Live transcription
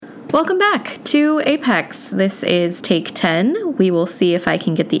Welcome back to Apex. This is take 10. We will see if I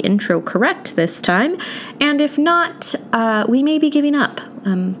can get the intro correct this time. And if not, we may be giving up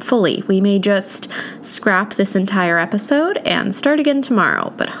fully. We may just scrap this entire episode and start again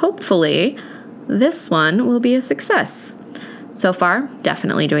tomorrow. But hopefully, this one will be a success. So far,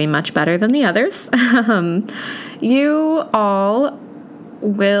 definitely doing much better than the others. You all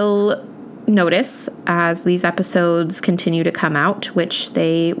will notice as these episodes continue to come out, which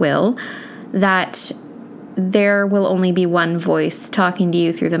they will, that there will only be one voice talking to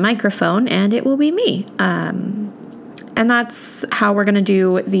you through the microphone, and it will be me. And that's how we're going to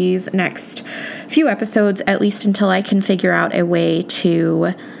do these next few episodes, at least until I can figure out a way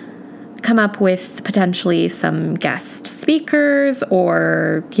to come up with potentially some guest speakers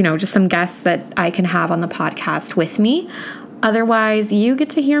or, just some guests that I can have on the podcast with me. Otherwise, you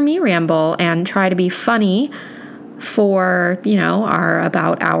get to hear me ramble and try to be funny for, our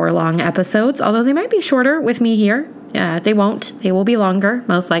about hour-long episodes, although they might be shorter with me here. They won't. They will be longer,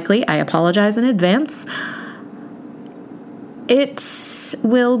 most likely. I apologize in advance. It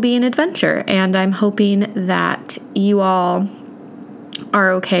will be an adventure, and I'm hoping that you all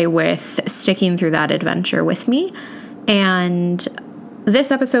are okay with sticking through that adventure with me. And this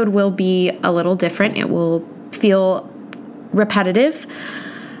episode will be a little different. It will feel repetitive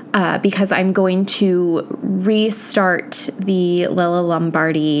because I'm going to restart the Lella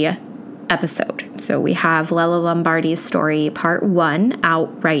Lombardi episode. So we have Lella Lombardi's story part 1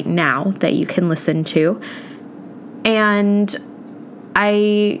 out right now that you can listen to. And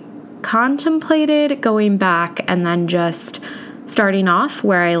I contemplated going back and then just starting off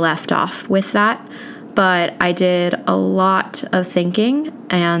where I left off with that. But I did a lot of thinking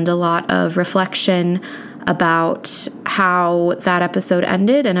and a lot of reflection about how that episode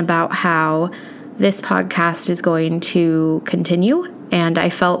ended and about how this podcast is going to continue. And I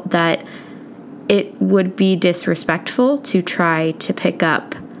felt that it would be disrespectful to try to pick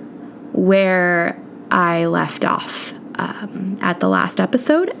up where I left off at the last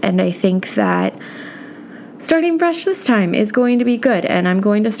episode. And I think that starting fresh this time is going to be good, and I'm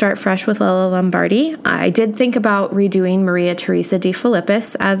going to start fresh with Lella Lombardi. I did think about redoing Maria Teresa de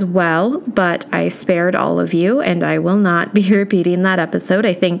Filippis as well, but I spared all of you, and I will not be repeating that episode.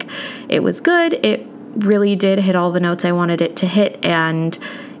 I think it was good. It really did hit all the notes I wanted it to hit, and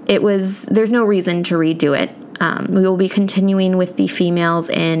there's no reason to redo it. We will be continuing with the females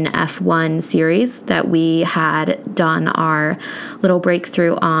in F1 series that we had done our little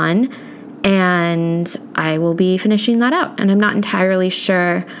breakthrough on. And I will be finishing that out. And I'm not entirely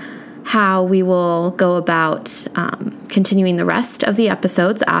sure how we will go about continuing the rest of the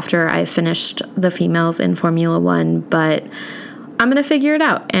episodes after I've finished the females in Formula One, but I'm going to figure it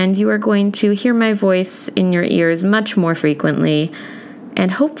out. And you are going to hear my voice in your ears much more frequently. And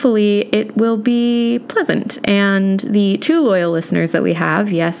hopefully it will be pleasant. And the 2 loyal listeners that we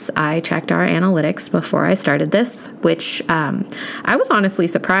have, yes, I checked our analytics before I started this, which I was honestly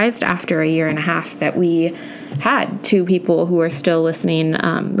surprised after a year and a half that we had 2 people who are still listening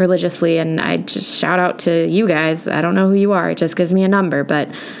religiously. And I just shout out to you guys. I don't know who you are. It just gives me a number, but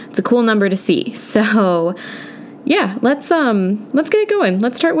it's a cool number to see. So yeah, let's get it going.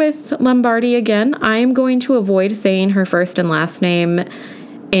 Let's start with Lombardi again. I am going to avoid saying her first and last name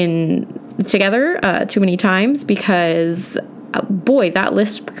together too many times because, boy, that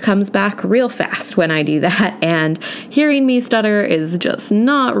list comes back real fast when I do that. And hearing me stutter is just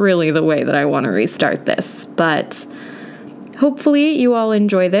not really the way that I want to restart this. But hopefully you all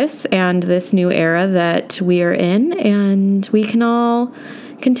enjoy this and this new era that we are in, and we can all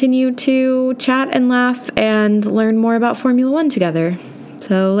continue to chat and laugh and learn more about Formula One together.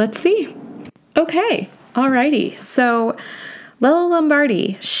 So let's see. Okay, alrighty. So Lella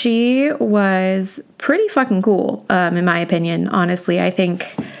Lombardi, she was pretty fucking cool, in my opinion. Honestly, I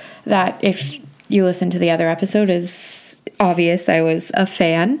think that if you listen to the other episode, is obvious I was a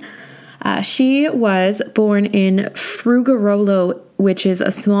fan. She was born in Frugarolo, which is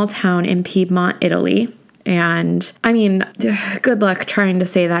a small town in Piedmont, Italy. And I mean, good luck trying to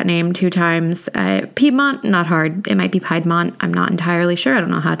say that name 2 times. Piedmont, not hard. It might be Piedmont. I'm not entirely sure. I don't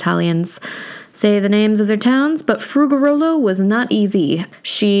know how Italians say the names of their towns, but Frugarolo was not easy.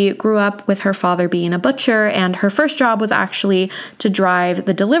 She grew up with her father being a butcher, and her first job was actually to drive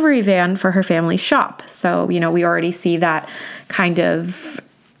the delivery van for her family's shop. So, we already see that kind of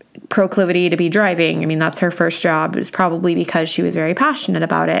proclivity to be driving. I mean, that's her first job. It was probably because she was very passionate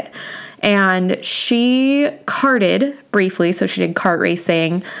about it. And she karted briefly, so she did kart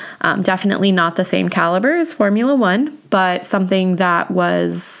racing. Definitely not the same caliber as Formula One, but something that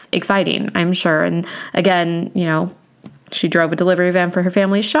was exciting, I'm sure. And again, She drove a delivery van for her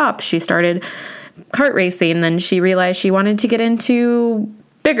family's shop. She started kart racing. Then she realized she wanted to get into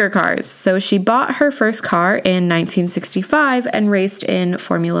bigger cars. So she bought her first car in 1965 and raced in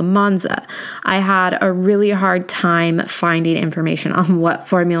Formula Monza. I had a really hard time finding information on what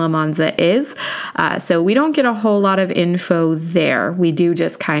Formula Monza is. So we don't get a whole lot of info there. We do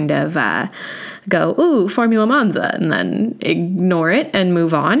just kind of go, ooh, Formula Monza, and then ignore it and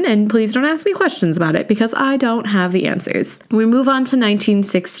move on. And please don't ask me questions about it because I don't have the answers. We move on to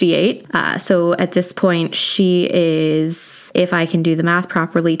 1968. So at this point, she is, if I can do the math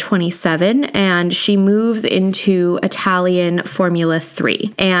properly, 27, and she moves into Italian Formula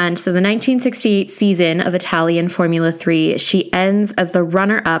 3. And so the 1968 season of Italian Formula 3, she ends as the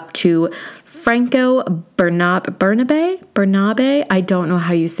runner-up to Franco Bernabe. I don't know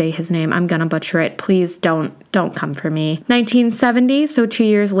how you say his name. I'm gonna butcher it. Please don't come for me. 1970, so 2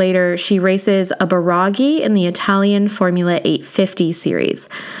 years later, she races a Baraghi in the Italian Formula 850 series.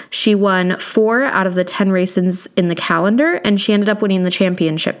 She won 4 out of the 10 races in the calendar, and she ended up winning the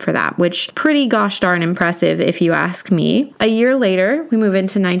championship for that, which pretty gosh darn impressive if you ask me. A year later, we move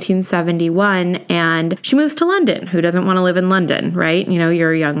into 1971, and she moves to London. Who doesn't want to live in London, right? You know,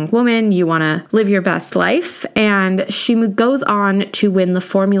 you're a young woman, you want to live your best life, and she goes on to win the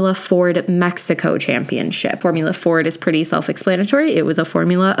Formula Ford Mexico Championship. Formula Ford is pretty self-explanatory. It was a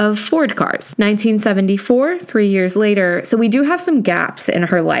formula of Ford cars. 1974, 3 years later. So we do have some gaps in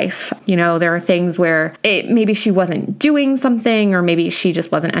her life. You know, there are things where maybe she wasn't doing something, or maybe she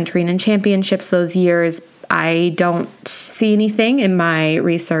just wasn't entering in championships those years. I don't see anything in my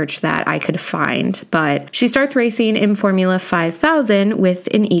research that I could find, but she starts racing in Formula 5000 with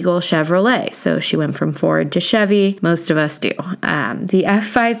an Eagle Chevrolet. So she went from Ford to Chevy. Most of us do. The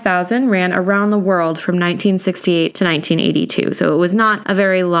F5000 ran around the world from 1968 to 1982. So it was not a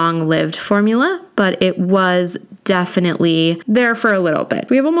very long-lived formula, but it was definitely there for a little bit.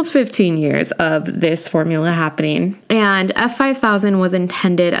 We have almost 15 years of this formula happening. And F5000 was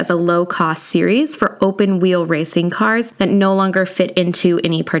intended as a low-cost series for open-wheel racing cars that no longer fit into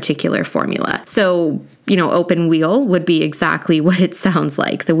any particular formula. So, you know, open wheel would be exactly what it sounds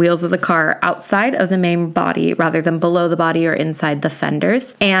like. The wheels of the car are outside of the main body rather than below the body or inside the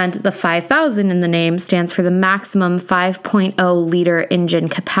fenders. And the 5000 in the name stands for the maximum 5.0 liter engine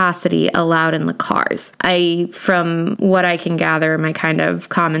capacity allowed in the cars. From what I can gather, my kind of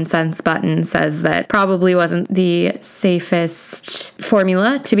common sense button says that probably wasn't the safest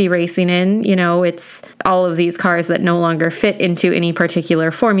formula to be racing in. You know, it's all of these cars that no longer fit into any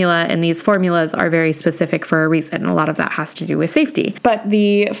particular formula, and these formulas are very specific for a reason. A lot of that has to do with safety. But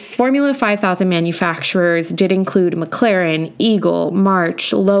the Formula 5000 manufacturers did include McLaren, Eagle,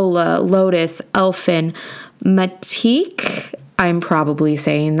 March, Lola, Lotus, Elfin, Matic, I'm probably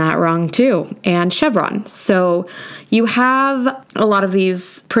saying that wrong too, and Chevron. So you have a lot of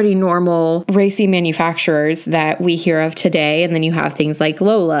these pretty normal racing manufacturers that we hear of today, and then you have things like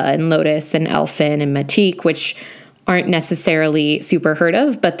Lola and Lotus and Elfin and Matic, which aren't necessarily super heard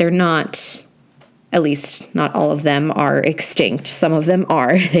of, but they're not, at least not all of them are extinct. Some of them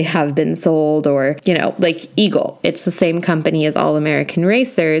are. They have been sold, or, you know, like Eagle. It's the same company as All American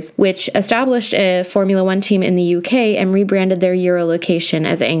Racers, which established a Formula One team in the UK and rebranded their Euro location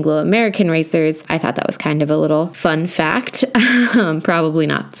as Anglo American Racers. I thought that was kind of a little fun fact. Probably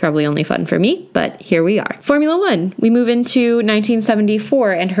not. It's probably only fun for me, but here we are. Formula One. We move into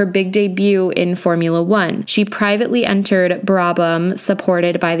 1974 and her big debut in Formula One. She privately entered Brabham,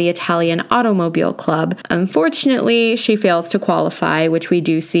 supported by the Italian Automobile Club. Unfortunately, she fails to qualify, which we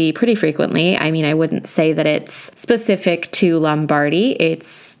do see pretty frequently. I mean, I wouldn't say that it's specific to Lombardy.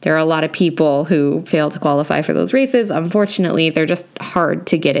 There are a lot of people who fail to qualify for those races. Unfortunately, they're just hard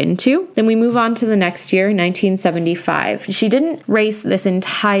to get into. Then we move on to the next year, 1975. She didn't race this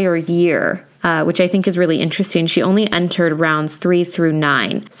entire year, which I think is really interesting. She only entered rounds 3 through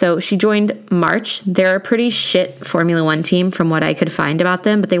 9. So she joined March. They're a pretty shit Formula One team from what I could find about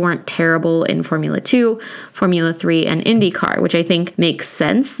them, but they weren't terrible in Formula 2, Formula 3, and IndyCar, which I think makes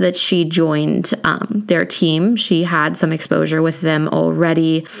sense that she joined their team. She had some exposure with them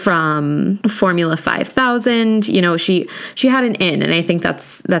already from Formula 5000. You know, she had an in, and I think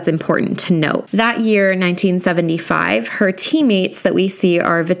that's important to note. That year, 1975, her teammates that we see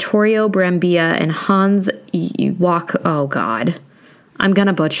are Vittorio Brambilla and Hans oh God, I'm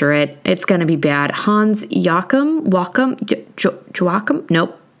gonna butcher it. It's gonna be bad. Hans Joachim?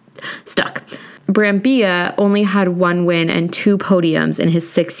 Nope. Stuck. Brambilla only had 1 win and 2 podiums in his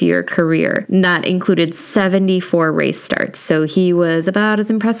 6-year career. And that included 74 race starts. So he was about as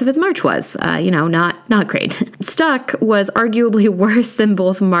impressive as March was. Not great. Stuck was arguably worse than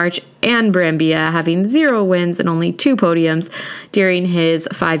both March and Brambilla, having 0 wins and only 2 podiums during his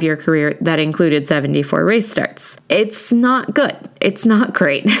 5-year career that included 74 race starts. It's not good. It's not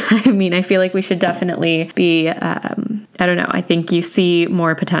great. I mean, I feel like we should definitely be, I think you see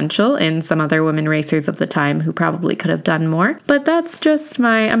more potential in some other women racers of the time who probably could have done more. But that's just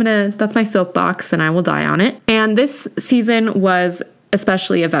that's my soapbox and I will die on it. And this season was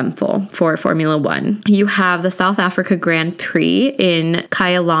especially eventful for Formula One. You have the South Africa Grand Prix in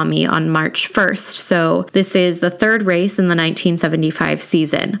Kyalami on March 1st. So this is the 3rd race in the 1975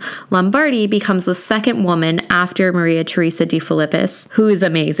 season. Lombardi becomes the 2nd woman after Maria Teresa de Filippis, who is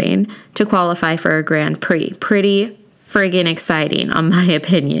amazing, to qualify for a Grand Prix. Pretty friggin' exciting, in my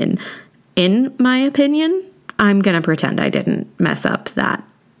opinion. I'm gonna pretend I didn't mess up that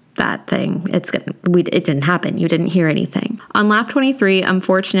thing. It didn't happen. You didn't hear anything. On lap 23,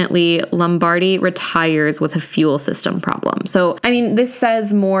 unfortunately, Lombardi retires with a fuel system problem. So, this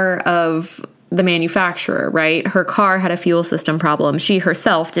says more of the manufacturer, right? Her car had a fuel system problem. She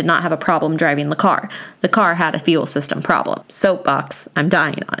herself did not have a problem driving the car. The car had a fuel system problem. Soapbox. I'm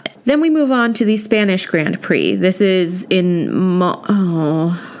dying on it. Then we move on to the Spanish Grand Prix. This is in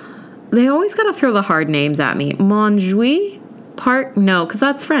they always gotta throw the hard names at me. Montjuic? Park? No, because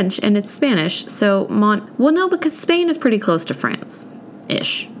that's French and it's Spanish. So, because Spain is pretty close to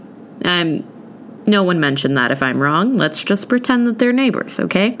France-ish. No one mentioned that if I'm wrong. Let's just pretend that they're neighbors,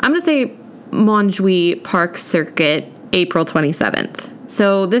 okay? I'm going to say Montjuic Park Circuit, April 27th.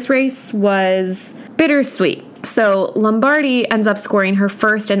 So this race was bittersweet. So Lombardi ends up scoring her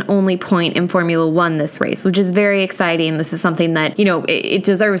first and only point in Formula One this race, which is very exciting. This is something that, it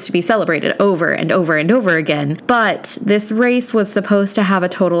deserves to be celebrated over and over and over again. But this race was supposed to have a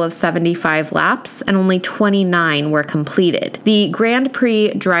total of 75 laps and only 29 were completed. The Grand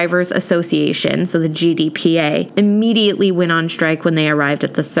Prix Drivers Association, so the GDPA, immediately went on strike when they arrived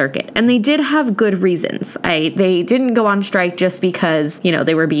at the circuit. And they did have good reasons. They didn't go on strike just because,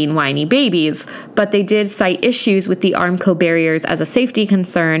 they were being whiny babies, but they did cite issues with the Armco barriers as a safety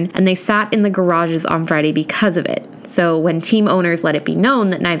concern, and they sat in the garages on Friday because of it. So when team owners let it be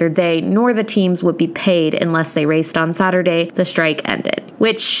known that neither they nor the teams would be paid unless they raced on Saturday, the strike ended,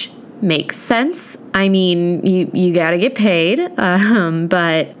 which makes sense. You gotta get paid,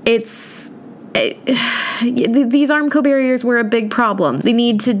 but these Armco barriers were a big problem. They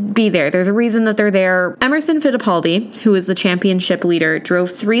need to be there. There's a reason that they're there. Emerson Fittipaldi, who is the championship leader,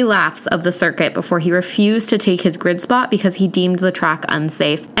 drove 3 laps of the circuit before he refused to take his grid spot because he deemed the track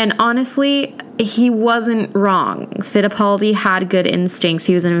unsafe. And honestly, he wasn't wrong. Fittipaldi had good instincts.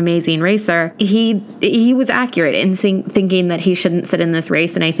 He was an amazing racer. He was accurate in thinking that he shouldn't sit in this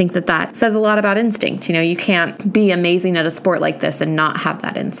race, and I think that says a lot about instinct. You can't be amazing at a sport like this and not have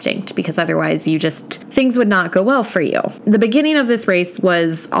that instinct, because otherwise things would not go well for you. The beginning of this race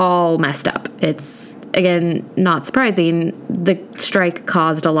was all messed up. It's, again, not surprising. The strike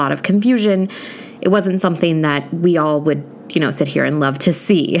caused a lot of confusion. It wasn't something that we all would sit here and love to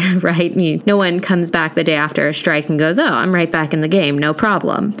see, right? No one comes back the day after a strike and goes, oh, I'm right back in the game, no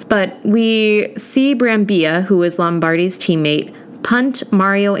problem. But we see Brambilla, who is Lombardi's teammate, punt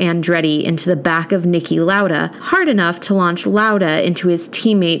Mario Andretti into the back of Niki Lauda hard enough to launch Lauda into his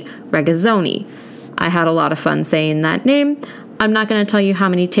teammate Regazzoni. I had a lot of fun saying that name. I'm not going to tell you how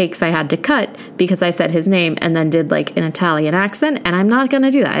many takes I had to cut because I said his name and then did an Italian accent, and I'm not going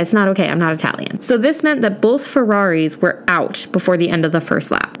to do that. It's not okay. I'm not Italian. So this meant that both Ferraris were out before the end of the first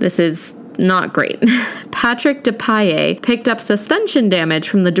lap. This is not great. Patrick Depailler picked up suspension damage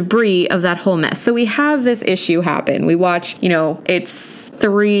from the debris of that whole mess. So we have this issue happen. We watch, it's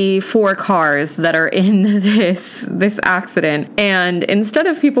 3-4 cars that are in this accident. And instead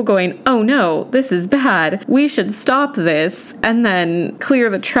of people going, oh no, this is bad, we should stop this and then clear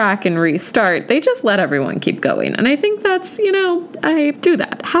the track and restart, they just let everyone keep going. And I think that's, I do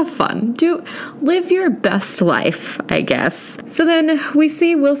that. Have fun. Live your best life, I guess. So then we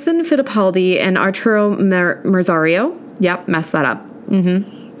see Wilson Fittipaldi and Arturo Merzario. Yep, messed that up.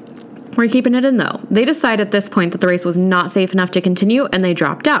 We're keeping it in, though. They decide at this point that the race was not safe enough to continue, and they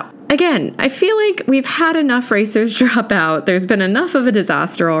dropped out. again, I feel like we've had enough racers drop out. There's been enough of a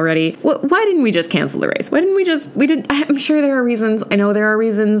disaster already. Why didn't we just cancel the race? Why didn't we just, I'm sure there are reasons. I know there are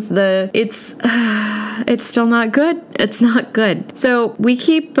reasons. It's still not good. It's not good. So we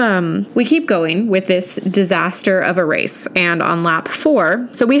keep going with this disaster of a race. And on lap 4,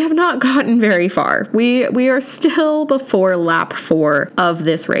 so we have not gotten very far. We are still before lap 4 of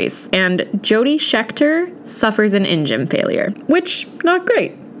this race. And Jody Scheckter suffers an engine failure, which not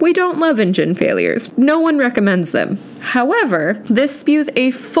great. We don't love engine failures. No one recommends them. However, this spews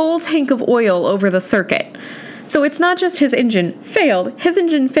a full tank of oil over the circuit. So it's not just his engine failed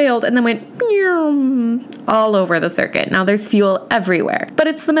and then went all over the circuit. Now there's fuel everywhere, but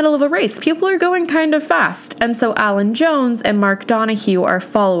it's the middle of a race. People are going kind of fast. And so Alan Jones and Mark Donohue are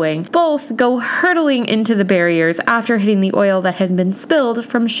following. Both go hurtling into the barriers after hitting the oil that had been spilled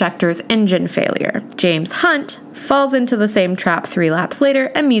from Schechter's engine failure. James Hunt falls into the same trap 3 laps later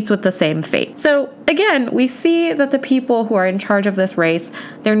and meets with the same fate. So again, we see that the people who are in charge of this race,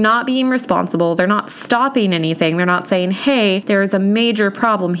 they're not being responsible. They're not stopping anything. They're not saying, hey, there is a major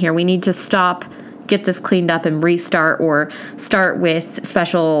problem here. We need to stop, get this cleaned up and restart, or start with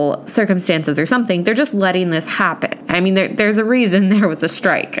special circumstances or something. They're just letting this happen. I mean, there's a reason there was a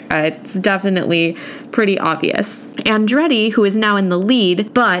strike. It's definitely pretty obvious. Andretti, who is now in the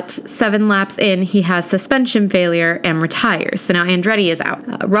lead, but 7 laps in, he has suspension failure and retires. So now Andretti is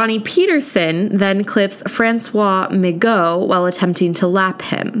out. Ronnie Peterson then clips Francois Migaud while attempting to lap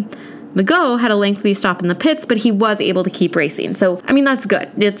him. Migaud had a lengthy stop in the pits, but he was able to keep racing. So, I mean, that's good.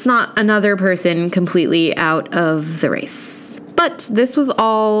 It's not another person completely out of the race. But this was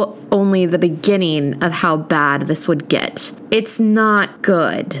all only the beginning of how bad this would get. It's not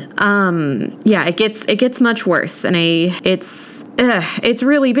good. It gets much worse, and it's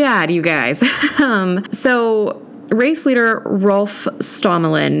really bad, you guys. So race leader Rolf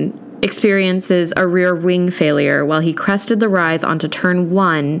Stommelen experiences a rear wing failure while he crested the rise onto turn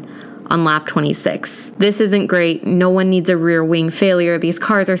 1 on lap 26. This isn't great. No one needs a rear wing failure. These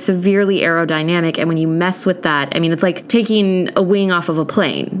cars are severely aerodynamic, and when you mess with that, I mean, it's like taking a wing off of a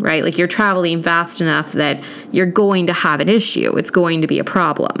plane, right? Like, you're traveling fast enough that you're going to have an issue. It's going to be a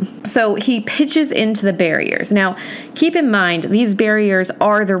problem. So he pitches into the barriers. Now, keep in mind, these barriers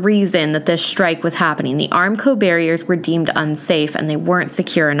are the reason that this strike was happening. The Armco barriers were deemed unsafe, and they weren't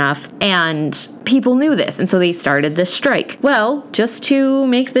secure enough, and people knew this, and so they started this strike. Well, just to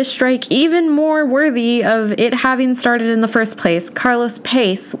make this strike even more worthy of it having started in the first place, Carlos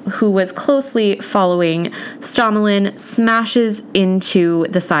Pace, who was closely following Stommelen, smashes into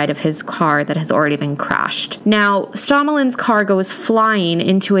the side of his car that has already been crashed. Now, Stommelen's car goes flying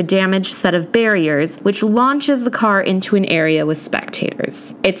into a damaged set of barriers, which launches the car into an area with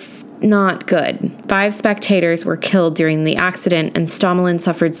spectators. It's not good. 5 spectators were killed during the accident, and Stommelen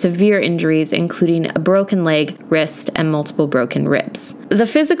suffered severe injuries, including a broken leg, wrist, and multiple broken ribs. The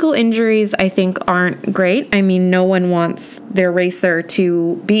physical injuries, I think, aren't great. I mean, no one wants their racer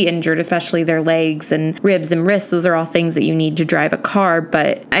to be injured, especially their legs and ribs and wrists. Those are all things that you need to drive a car,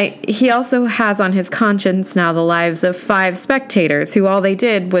 but he also has on his conscience now the lives of 5 spectators who all they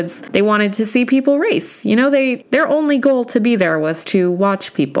did was they wanted to see people race. You know, their only goal to be there was to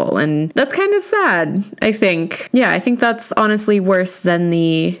watch people, and that's kind of sad, I think. Yeah, I think that's honestly worse than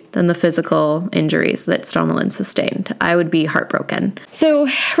the physical injuries that Stommelen sustained. I would be heartbroken. So,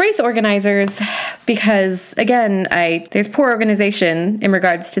 race organizers, because again, there's poor organization in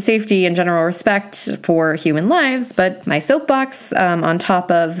regards to safety and general respect for human lives, but my soapbox on top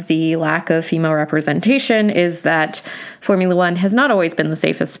of the lack of female representation is that Formula One has not always been the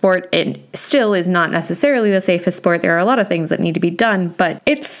safest sport. It still is not necessarily the safest sport. There are a lot of things that need to be done, but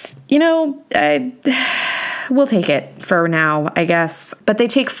it's, we'll take it for now, I guess. But they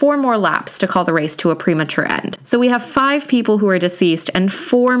take 4 more laps to call the race to a premature end. So we have 5 people who are deceased, and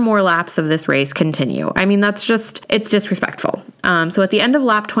 4 more laps of this race continue. I mean, it's disrespectful. So at the end of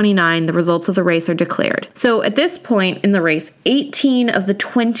lap 29, the results of the race are declared. So at this point in the race, 18 of the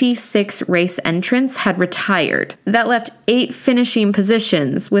 26 race entrants had retired. That left 8 finishing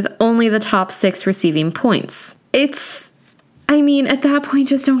positions, with only the top 6 receiving points. At that point,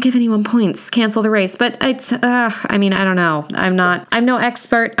 just don't give anyone points. Cancel the race. But I don't know. I'm no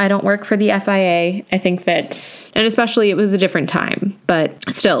expert. I don't work for the FIA. I think that, and especially it was a different time, but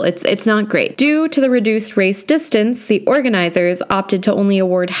still, it's not great. Due to the reduced race distance, the organizers opted to only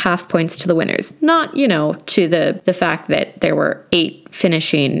award half points to the winners. Not, to the fact that there were 8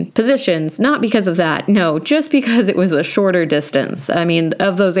 finishing positions, not because of that, no, just because it was a shorter distance. I mean,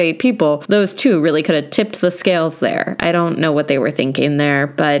 of those 8 people, those 2 really could have tipped the scales there. I don't know what they were thinking there,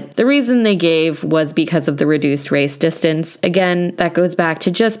 but the reason they gave was because of the reduced race distance. Again, that goes back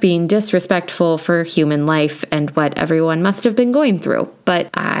to just being disrespectful for human life and what everyone must have been going through, but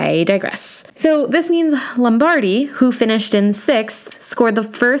I digress. So this means Lombardi, who finished in 6th, scored the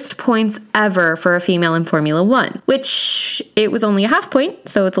first points ever for a female in Formula One, which it was only a half point,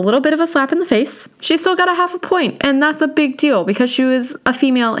 so it's a little bit of a slap in the face. She still got a half a point, and that's a big deal because she was a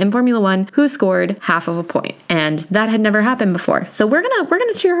female in Formula One who scored half of a point, and that had never happened before. So we're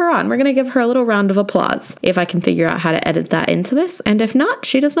gonna cheer her on. We're gonna give her a little round of applause if I can figure out how to edit that into this, and if not,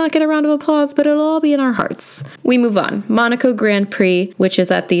 she does not get a round of applause, but it'll all be in our hearts. We move on. Monaco Grand Prix, which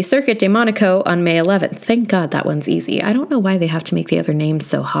is at the Circuit de Monaco on May 11th. Thank God that one's easy. I don't know why they have to make the other names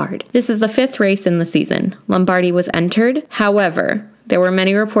so hard. This is the 5th race in the season. Lombardi was entered. However, there were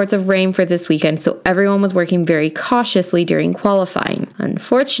many reports of rain for this weekend, so everyone was working very cautiously during qualifying.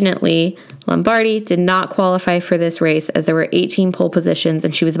 Unfortunately, Lombardi did not qualify for this race as there were 18 pole positions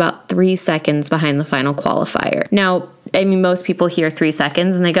and she was about 3 seconds behind the final qualifier. Now, I mean, most people hear 3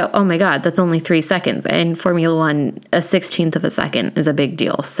 seconds and they go, oh my God, that's only 3 seconds. And Formula One, a 16th of a second is a big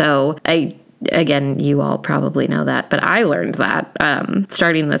deal. So again, you all probably know that, but I learned that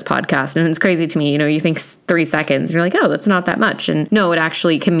starting this podcast, and it's crazy to me. You think 3 seconds, and you're like, oh, that's not that much. And no, it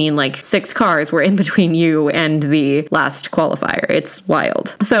actually can mean like 6 cars were in between you and the last qualifier. It's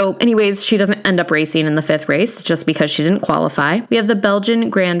wild. So anyways, she doesn't end up racing in the 5th race just because she didn't qualify. We have the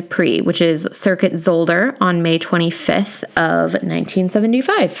Belgian Grand Prix, which is Circuit Zolder on May 25th of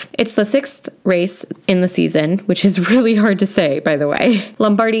 1975. It's the 6th race in the season, which is really hard to say, by the way.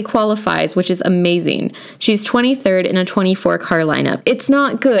 Lombardi qualifies, which is amazing. She's 23rd in a 24-car lineup. It's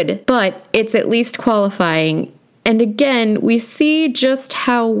not good, but it's at least qualifying. And again, we see just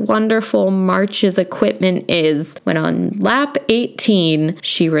how wonderful March's equipment is when on lap 18,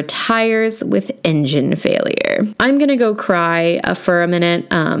 she retires with engine failure. I'm going to go cry for a minute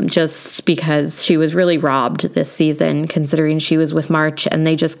just because she was really robbed this season, considering she was with March and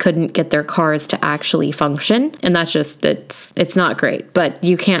they just couldn't get their cars to actually function. And that's just, it's not great, but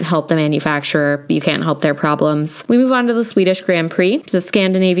you can't help the manufacturer. You can't help their problems. We move on to the Swedish Grand Prix, the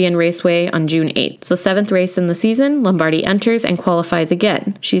Scandinavian Raceway on June 8th. It's the 7th race in the season. Lombardi enters and qualifies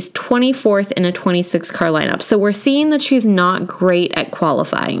again. She's 24th in a 26-car lineup. So we're seeing that she's not great at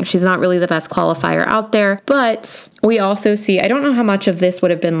qualifying. She's not really the best qualifier out there, but we also see, I don't know how much of this would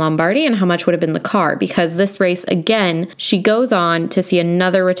have been Lombardi and how much would have been the car, because this race, again, she goes on to see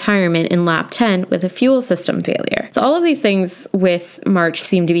another retirement in lap 10 with a fuel system failure. So all of these things with March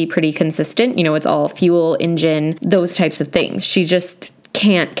seem to be pretty consistent. It's all fuel, engine, those types of things. She just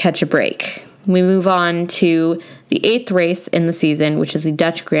can't catch a break. We move on to the 8th race in the season, which is the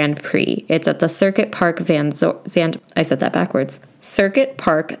Dutch Grand Prix. It's at the Circuit Park Circuit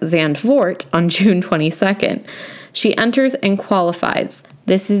Park Zandvoort on June 22nd. She enters and qualifies.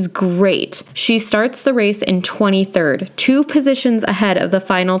 This is great. She starts the race in 23rd, 2 positions ahead of the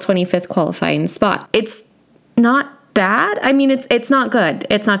final 25th qualifying spot. It's not bad. I mean, it's not good.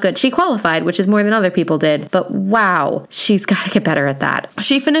 It's not good. She qualified, which is more than other people did, but wow, she's got to get better at that.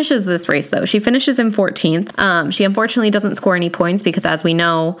 She finishes this race though. She finishes in 14th. She unfortunately doesn't score any points because, as we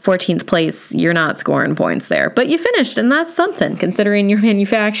know, 14th place, you're not scoring points there, but you finished, and that's something considering your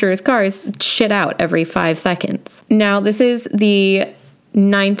manufacturer's cars shit out every 5 seconds. Now, this is the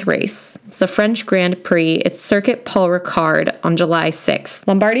 9th race. It's the French Grand Prix. It's Circuit Paul Ricard on July 6th.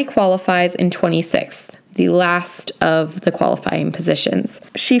 Lombardi qualifies in 26th. The last of the qualifying positions.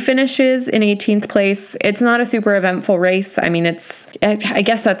 She finishes in 18th place. It's not a super eventful race. I mean, I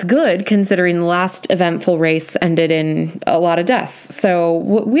guess that's good considering the last eventful race ended in a lot of deaths. So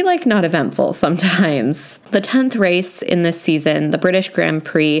we like not eventful sometimes. The 10th race in this season, the British Grand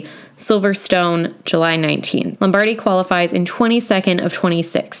Prix, Silverstone, July 19th. Lombardi qualifies in 22nd of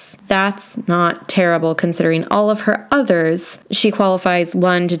 26. That's not terrible considering all of her others. She qualifies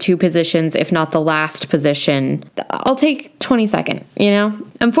 1 to 2 positions, if not the last position. I'll take 22nd,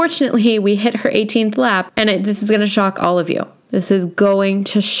 Unfortunately, we hit her 18th lap, and this is going to shock all of you. This is going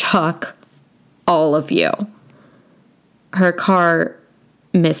to shock all of you. Her car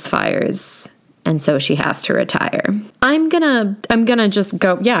misfires and so she has to retire. I'm gonna just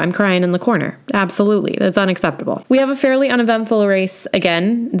go, yeah, I'm crying in the corner. Absolutely. That's unacceptable. We have a fairly uneventful race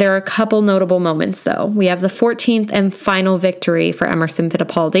again. There are a couple notable moments though. We have the 14th and final victory for Emerson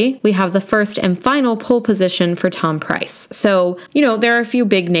Fittipaldi. We have the first and final pole position for Tom Price. So, there are a few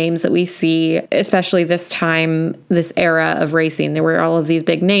big names that we see, especially this time, this era of racing. There were all of these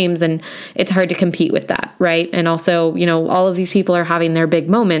big names, and it's hard to compete with that, right? And also, all of these people are having their big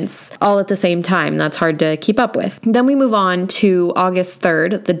moments all at the same time. That's hard to keep up with. Then we move on to August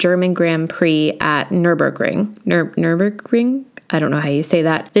 3rd, the German Grand Prix at Nürburgring. Nürburgring? I don't know how you say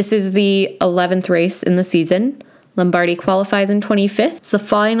that. This is the 11th race in the season. Lombardi qualifies in 25th. It's the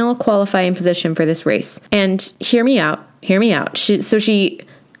final qualifying position for this race. And hear me out. She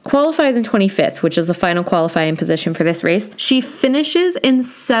qualifies in 25th, which is the final qualifying position for this race. She finishes in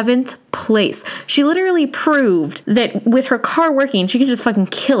 7th place. She literally proved that with her car working, she can just fucking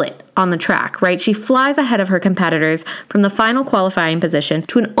kill it on the track, right? She flies ahead of her competitors from the final qualifying position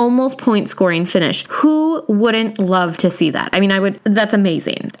to an almost point scoring finish. Who wouldn't love to see that? I mean, that's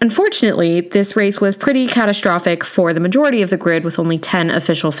amazing. Unfortunately, this race was pretty catastrophic for the majority of the grid with only 10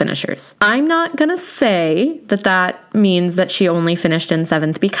 official finishers. I'm not gonna say that means that she only finished in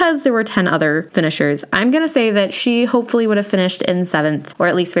 7th because there were 10 other finishers. I'm gonna say that she hopefully would have finished in 7th, or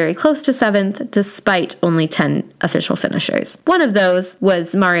at least very close to 7th, despite only 10 official finishers. One of those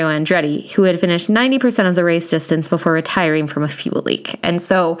was Mario Andretti, who had finished 90% of the race distance before retiring from a fuel leak. And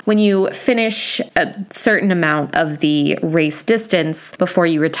so when you finish a certain amount of the race distance before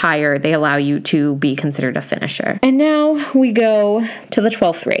you retire, they allow you to be considered a finisher. And now we go to the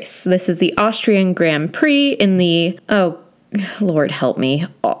 12th race. This is the Austrian Grand Prix in the, oh, Lord help me,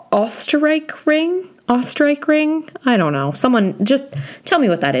 Österreichring? I don't know. Someone just tell me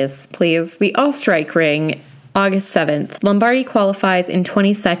what that is, please. The Österreichring, August 7th. Lombardi qualifies in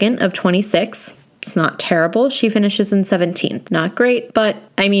 22nd of 26. It's not terrible. She finishes in 17th. Not great, but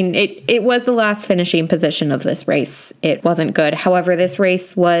I mean, it was the last finishing position of this race. It wasn't good. However, this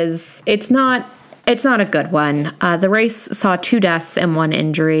race it's not a good one. The race saw 2 deaths and 1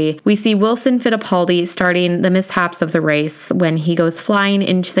 injury. We see Wilson Fittipaldi starting the mishaps of the race when he goes flying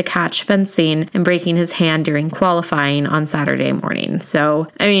into the catch fencing and breaking his hand during qualifying on Saturday morning. So,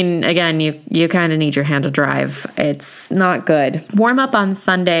 I mean, again, you kind of need your hand to drive. It's not good. Warm up on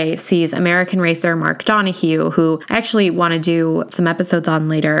Sunday sees American racer Mark Donohue, who I actually want to do some episodes on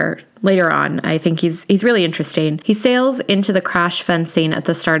later on. I think he's really interesting. He sails into the crash fencing at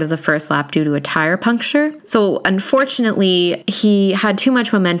the start of the first lap due to a tire puncture. So unfortunately, he had too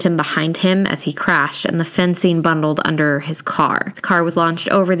much momentum behind him as he crashed, and the fencing bundled under his car. The car was launched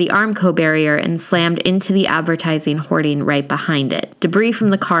over the Armco barrier and slammed into the advertising hoarding right behind it. Debris from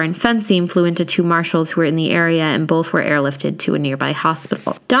the car and fencing flew into 2 marshals who were in the area, and both were airlifted to a nearby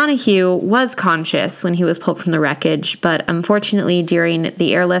hospital. Donohue was conscious when he was pulled from the wreckage, but unfortunately during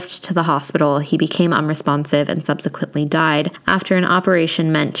the airlift to the hospital, he became unresponsive and subsequently died after an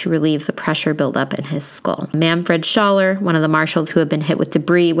operation meant to relieve the pressure buildup in his skull. Manfred Schaller, one of the marshals who had been hit with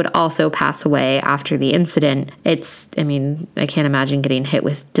debris, would also pass away after the incident. I can't imagine getting hit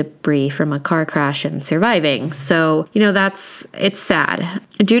with debris from a car crash and surviving. So, it's sad.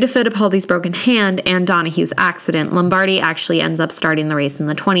 Due to Fittipaldi's broken hand and Donohue's accident, Lombardi actually ends up starting the race in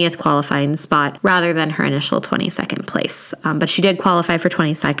the 20th qualifying spot rather than her initial 22nd place. But she did qualify for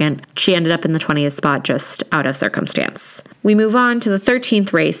 22nd. She ended up in the 20th spot just out of circumstance. We move on to the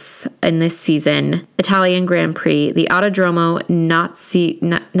 13th race in this season, Italian Grand Prix, the Autodromo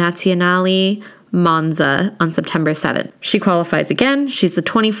Nazionale Monza on September 7th. She qualifies again. She's the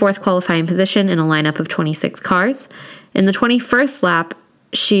 24th qualifying position in a lineup of 26 cars. In the 21st lap,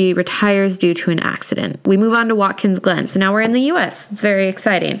 she retires due to an accident. We move on to Watkins Glen. So now we're in the U.S. It's very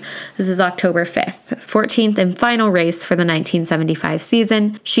exciting. This is October 5th, 14th and final race for the 1975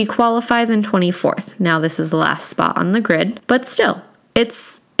 season. She qualifies in 24th. Now this is the last spot on the grid, but still,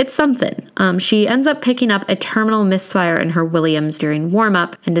 it's something. She ends up picking up a terminal misfire in her Williams during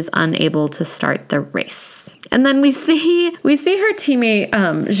warm-up and is unable to start the race. And then we see her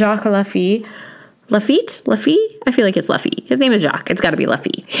teammate Jacques Laffite. I feel like it's Laffite. His name is Jacques. It's got to be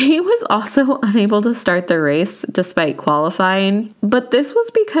Laffite. He was also unable to start the race despite qualifying, but this was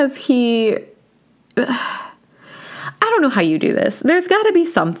because I don't know how you do this. There's got to be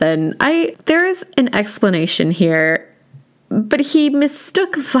something. There is an explanation here, but he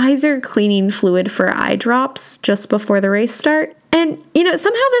mistook visor cleaning fluid for eye drops just before the race start. And,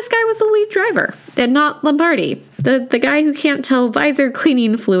 somehow this guy was the lead driver and not Lombardi. The guy who can't tell visor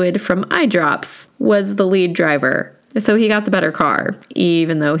cleaning fluid from eye drops was the lead driver So he got the better car,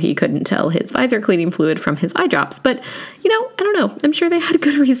 even though he couldn't tell his visor cleaning fluid from his eye drops. But, I don't know. I'm sure they had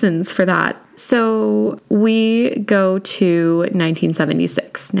good reasons for that. So we go to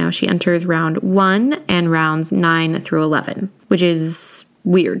 1976. Now she enters round 1 and rounds 9 through 11, which is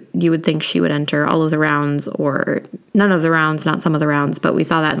weird. You would think she would enter all of the rounds or none of the rounds, not some of the rounds, but we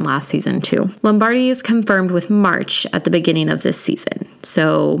saw that in last season too. Lombardi is confirmed with March at the beginning of this season.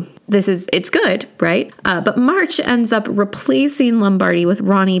 So it's good, right? But March ends up replacing Lombardi with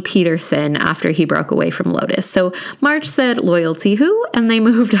Ronnie Peterson after he broke away from Lotus. So March said, loyalty who? And they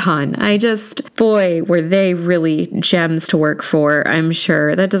moved on. Boy, were they really gems to work for, I'm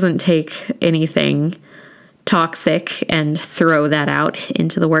sure. That doesn't take anything toxic and throw that out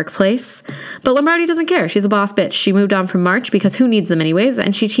into the workplace. But Lombardi doesn't care. She's a boss bitch. She moved on from March because who needs them anyways?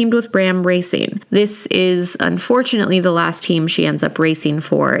 And she teamed with Ram Racing. This is unfortunately the last team she ends up racing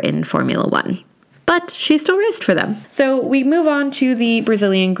for in Formula One. But she still raced for them. So we move on to the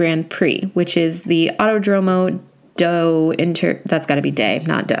Brazilian Grand Prix, which is the Autodromo that's got to be Day,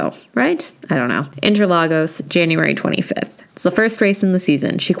 not Doe, right? I don't know. Interlagos, January 25th. It's the first race in the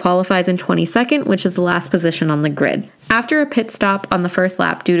season. She qualifies in 22nd, which is the last position on the grid. After a pit stop on the first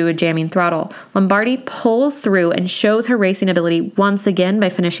lap due to a jamming throttle, Lombardi pulls through and shows her racing ability once again by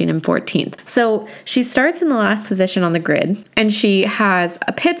finishing in 14th. So she starts in the last position on the grid, and she has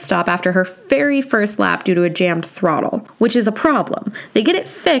a pit stop after her very first lap due to a jammed throttle, which is a problem. They get it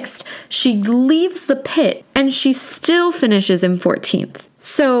fixed, she leaves the pit, and she still finishes in 14th.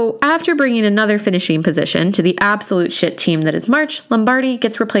 So after bringing another finishing position to the absolute shit team that is March, Lombardi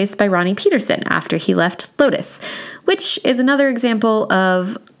gets replaced by Ronnie Peterson after he left Lotus, which is another example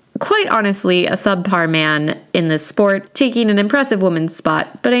of, quite honestly, a subpar man in this sport taking an impressive woman's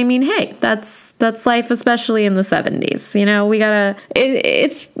spot. But I mean, hey, that's life, especially in the 70s.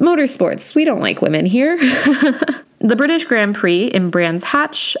 It's motorsports. We don't like women here. The British Grand Prix in Brands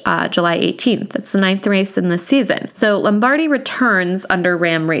Hatch, July 18th. It's the 9th race in the season. So Lombardi returns under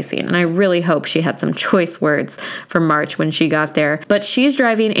Ram Racing, and I really hope she had some choice words for March when she got there. But she's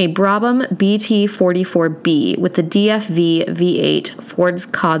driving a Brabham BT44B with the DFV V8 Ford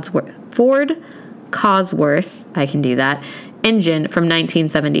Cosworth, I can do that, engine from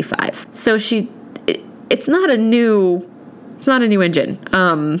 1975. So it's not a new engine,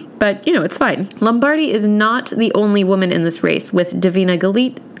 but it's fine. Lombardi is not the only woman in this race, with Davina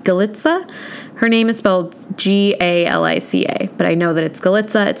Galica. Her name is spelled Galica, but I know that it's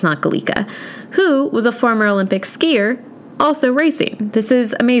Galica, it's not Galica, who was a former Olympic skier, also racing. This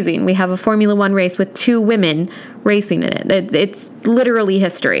is amazing. We have a Formula One race with 2 women racing in it. It's literally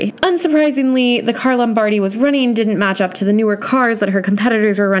history. Unsurprisingly, the car Lombardi was running didn't match up to the newer cars that her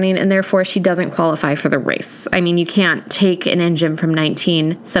competitors were running, and therefore she doesn't qualify for the race. I mean, you can't take an engine from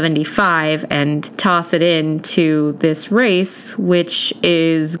 1975 and toss it into this race, which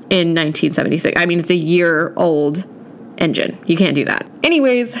is in 1976. I mean, it's a year old engine. You can't do that.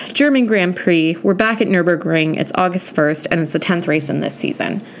 Anyways, German Grand Prix. We're back at Nürburgring. It's August 1st, and it's the 10th race in this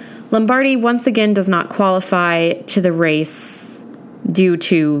season. Lombardi once again does not qualify to the race due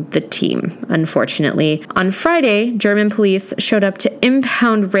to the team, unfortunately. On Friday, German police showed up to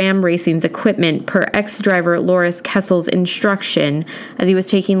impound Ram Racing's equipment per ex-driver Loris Kessel's instruction as he was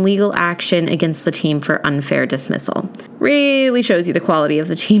taking legal action against the team for unfair dismissal. Really shows you the quality of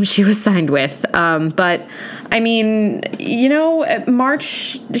the team she was signed with. But, I mean,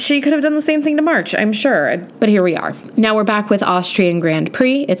 March, she could have done the same thing to March, I'm sure. But here we are. Now we're back with Austrian Grand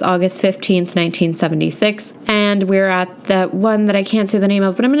Prix. It's August 15th, 1976. And we're at the one that I can't say the name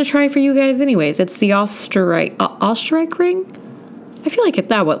of, but I'm going to try for you guys anyways. It's the Österreichring? I feel like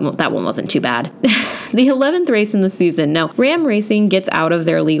that one wasn't too bad. The 11th race in the season. Now, Ram Racing gets out of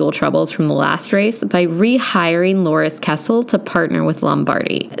their legal troubles from the last race by rehiring Loris Kessel to partner with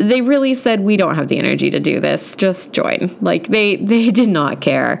Lombardi. They really said, we don't have the energy to do this. Just join. Like, they did not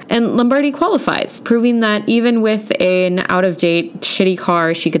care. And Lombardi qualifies, proving that even with an out-of-date, shitty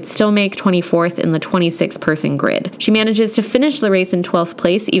car, she could still make 24th in the 26-person grid. She manages to finish the race in 12th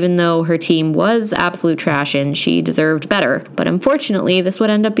place, even though her team was absolute trash and she deserved better. But unfortunately, this would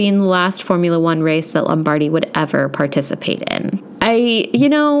end up being the last Formula One race that Lombardi would ever participate in.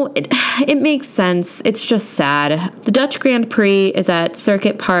 It makes sense. It's just sad. The Dutch Grand Prix is at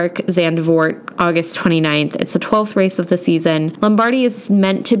Circuit Park Zandvoort, August 29th. It's the 12th race of the season. Lombardi is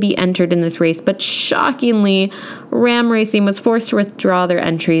meant to be entered in this race, but shockingly, Ram Racing was forced to withdraw their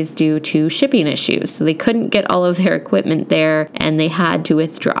entries due to shipping issues. So they couldn't get all of their equipment there, and they had to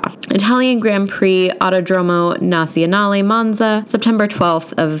withdraw. Italian Grand Prix, Autodromo Nazionale Monza, September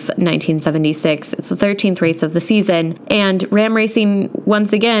 12th of 1976. It's the 13th race of the season, and Ram Racing Racing,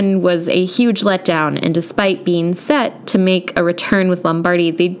 once again, was a huge letdown, and despite being set to make a return with Lombardi,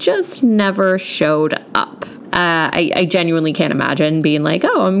 they just never showed up. I genuinely can't imagine being like,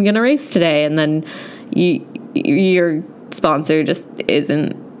 oh, I'm going to race today, and then your sponsor just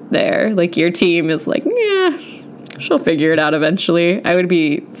isn't there. Like, your team is like, yeah, she'll figure it out eventually. I would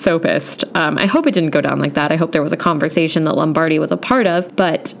be so pissed. I hope it didn't go down like that. I hope there was a conversation that Lombardi was a part of,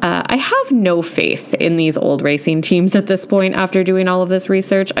 but I have no faith in these old racing teams at this point after doing all of this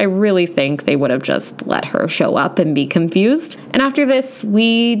research. I really think they would have just let her show up and be confused. And after this,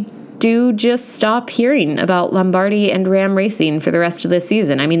 we do just stop hearing about Lombardi and Ram Racing for the rest of this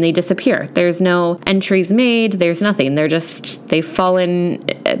season. I mean, they disappear. There's no entries made. There's nothing. They've fallen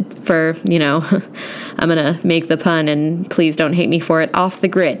for, I'm going to make the pun and please don't hate me for it, off the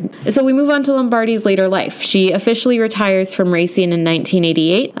grid. So we move on to Lombardi's later life. She officially retires from racing in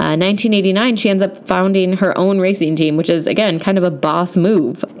 1988. 1989, she ends up founding her own racing team, which is, again, kind of a boss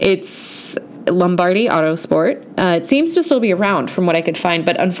move. It's Lombardi Autosport. It seems to still be around from what I could find,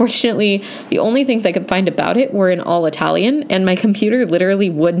 but unfortunately, the only things I could find about it were in all Italian, and my computer literally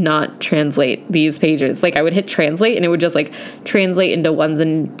would not translate these pages. Like, I would hit translate, and it would just, translate into ones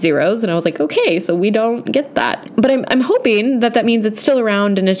and zeros, and I was like, okay, so we don't get that. But I'm hoping that means it's still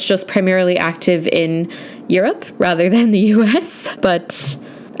around, and it's just primarily active in Europe rather than the US, but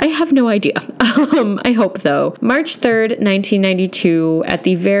I have no idea. I hope, though. March 3rd, 1992, at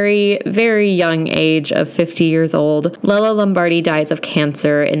the very, very young age of 50 years old, Lella Lombardi dies of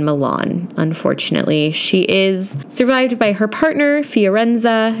cancer in Milan, unfortunately. She is survived by her partner,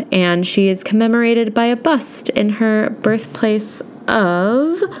 Fiorenza, and she is commemorated by a bust in her birthplace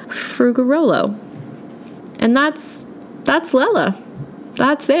of Frugarolo. And that's Lella.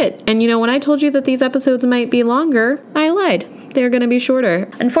 That's it. And when I told you that these episodes might be longer, I lied. They're going to be shorter.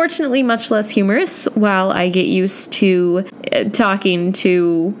 Unfortunately, much less humorous while I get used to talking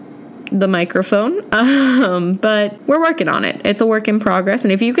to the microphone. But we're working on it. It's a work in progress.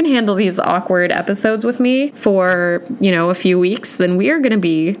 And if you can handle these awkward episodes with me for, a few weeks, then we are going to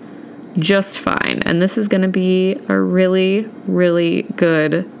be just fine. And this is going to be a really, really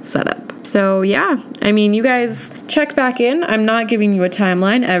good setup. So yeah, you guys check back in. I'm not giving you a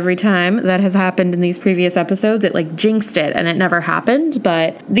timeline every time that has happened in these previous episodes. It jinxed it and it never happened,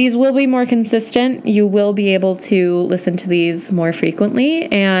 but these will be more consistent. You will be able to listen to these more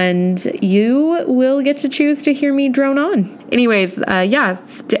frequently, and you will get to choose to hear me drone on. Anyways,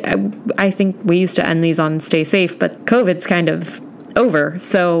 I think we used to end these on stay safe, but COVID's kind of over.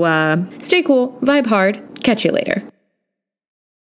 So stay cool, vibe hard, catch you later.